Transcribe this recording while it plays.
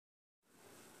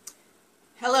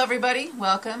Hello everybody,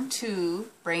 welcome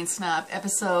to Brain Snob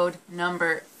episode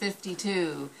number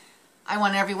 52. I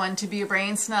want everyone to be a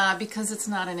brain snob because it's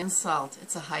not an insult,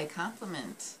 it's a high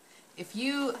compliment. If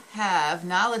you have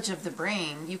knowledge of the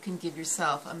brain, you can give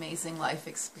yourself amazing life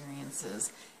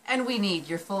experiences. And we need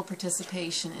your full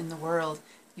participation in the world.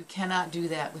 You cannot do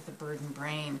that with a burdened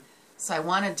brain. So I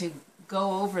wanted to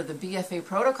go over the BFA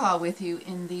protocol with you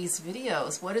in these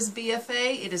videos. What is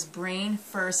BFA? It is brain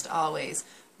first always.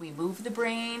 We move the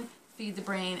brain, feed the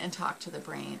brain, and talk to the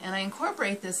brain. And I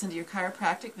incorporate this into your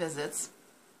chiropractic visits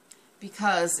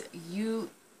because you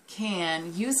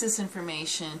can use this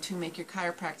information to make your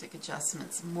chiropractic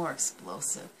adjustments more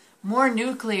explosive, more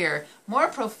nuclear, more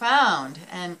profound.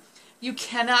 And you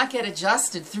cannot get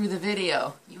adjusted through the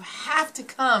video. You have to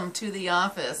come to the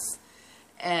office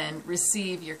and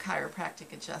receive your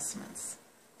chiropractic adjustments.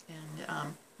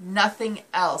 And nothing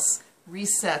else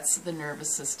resets the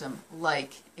nervous system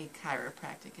like a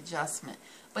chiropractic adjustment.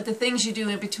 But the things you do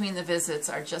in between the visits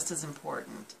are just as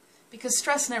important because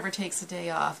stress never takes a day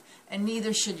off, and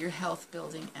neither should your health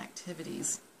building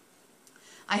activities.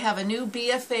 I have a new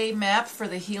BFA map for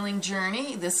the healing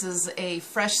journey. This is a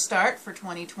fresh start for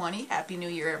 2020. Happy New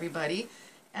Year, everybody.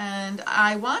 And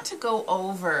I want to go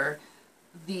over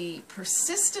the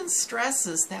persistent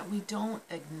stresses that we don't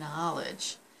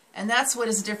acknowledge. And that's what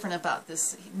is different about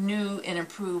this new and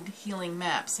improved healing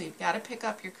map. So you've got to pick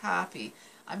up your copy.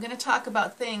 I'm going to talk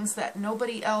about things that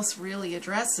nobody else really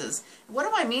addresses. What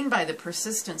do I mean by the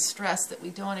persistent stress that we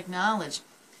don't acknowledge?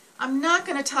 I'm not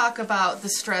going to talk about the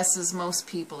stresses most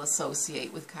people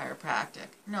associate with chiropractic.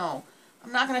 No,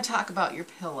 I'm not going to talk about your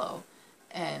pillow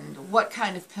and what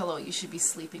kind of pillow you should be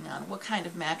sleeping on, what kind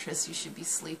of mattress you should be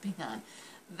sleeping on.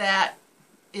 That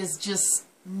is just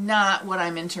not what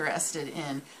I'm interested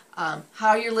in.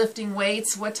 How you're lifting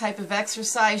weights, what type of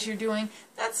exercise you're doing,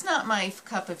 that's not my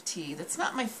cup of tea. That's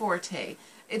not my forte.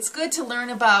 It's good to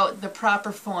learn about the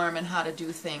proper form and how to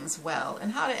do things well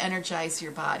and how to energize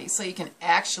your body so you can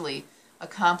actually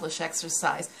accomplish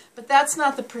exercise. But that's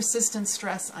not the persistent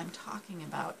stress I'm talking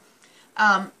about.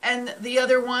 And the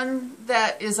other one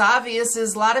that is obvious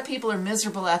is a lot of people are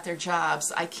miserable at their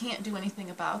jobs. I can't do anything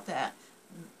about that.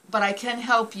 But I can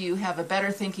help you have a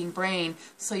better thinking brain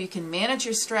so you can manage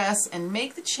your stress and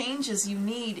make the changes you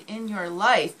need in your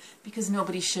life, because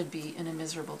nobody should be in a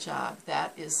miserable job.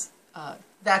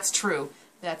 That's true.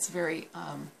 That's very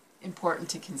important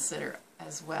to consider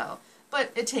as well.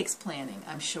 But it takes planning,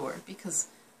 I'm sure, because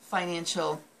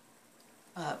financial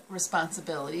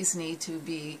responsibilities need to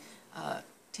be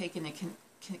taken into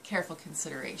careful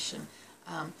consideration.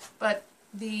 But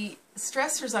the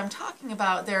stressors I'm talking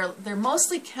about, they're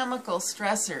mostly chemical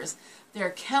stressors. They're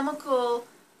chemical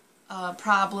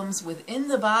problems within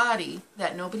the body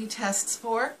that nobody tests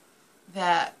for,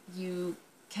 that you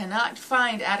cannot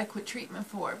find adequate treatment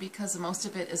for because most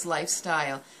of it is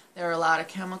lifestyle. There are a lot of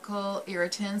chemical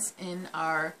irritants in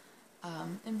our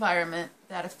environment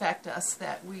that affect us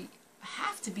that we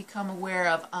have to become aware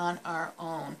of on our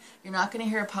own. You're not going to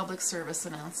hear a public service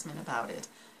announcement about it.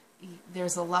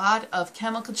 There's a lot of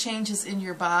chemical changes in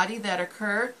your body that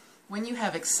occur when you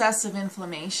have excessive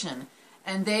inflammation,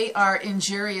 and they are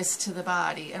injurious to the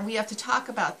body, and we have to talk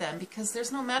about them because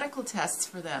there's no medical tests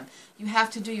for them. You have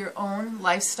to do your own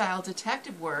lifestyle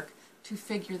detective work to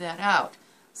figure that out.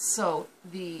 So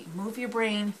the move your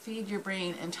brain, feed your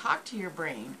brain, and talk to your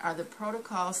brain are the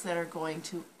protocols that are going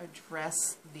to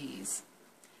address these.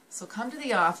 So come to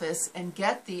the office and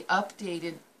get the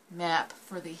updated map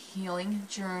for the healing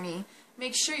journey.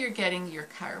 Make sure you're getting your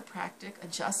chiropractic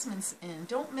adjustments in.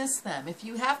 Don't miss them. If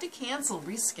you have to cancel,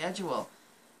 reschedule.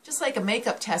 Just like a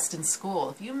makeup test in school.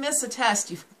 If you miss a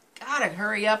test, you've got to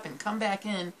hurry up and come back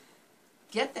in.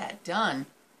 Get that done.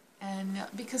 And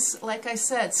because, like I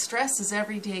said, stress is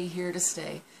every day here to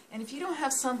stay. And if you don't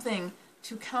have something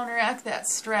to counteract that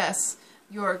stress,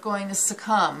 you're going to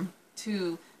succumb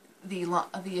to the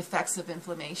effects of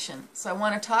inflammation. So I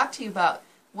want to talk to you about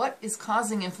what is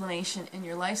causing inflammation in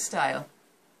your lifestyle.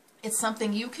 It's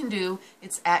something you can do.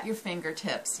 It's at your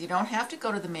fingertips. You don't have to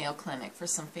go to the Mayo Clinic for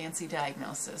some fancy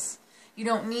diagnosis. You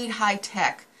don't need high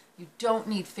tech. You don't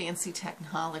need fancy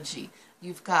technology.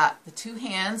 You've got the two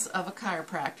hands of a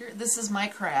chiropractor. This is my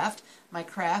craft. My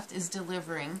craft is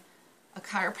delivering a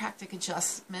chiropractic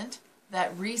adjustment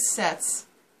that resets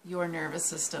your nervous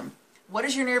system. What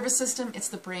is your nervous system? It's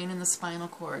the brain and the spinal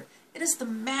cord. It is the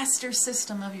master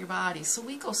system of your body. So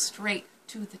we go straight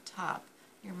to the top,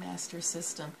 your master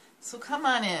system. So come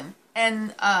on in.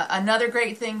 And another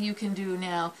great thing you can do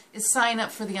now is sign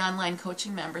up for the online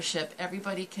coaching membership.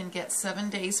 Everybody can get 7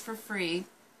 days for free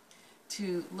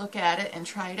to look at it and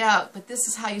try it out, but this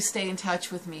is how you stay in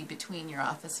touch with me between your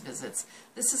office visits.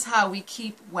 This is how we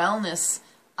keep wellness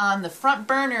on the front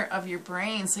burner of your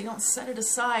brain so you don't set it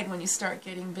aside when you start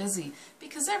getting busy.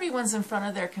 Because everyone's in front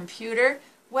of their computer,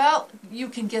 well, you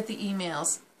can get the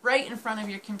emails right in front of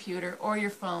your computer or your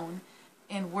phone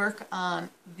and work on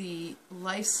the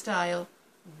lifestyle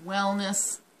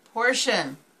wellness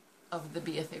portion of the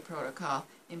BFA protocol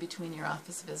in between your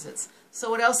office visits. So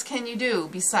what else can you do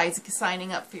besides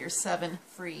signing up for your 7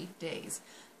 free days?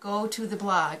 Go to the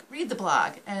blog, read the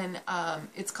blog, and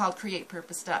it's called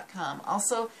createpurpose.com.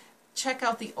 Also, check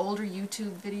out the older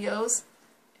YouTube videos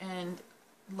and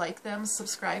like them,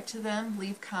 subscribe to them,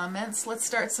 leave comments. Let's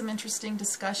start some interesting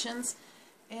discussions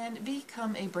and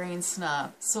become a brain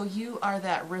snob so you are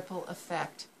that ripple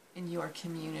effect in your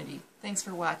community. Thanks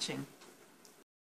for watching.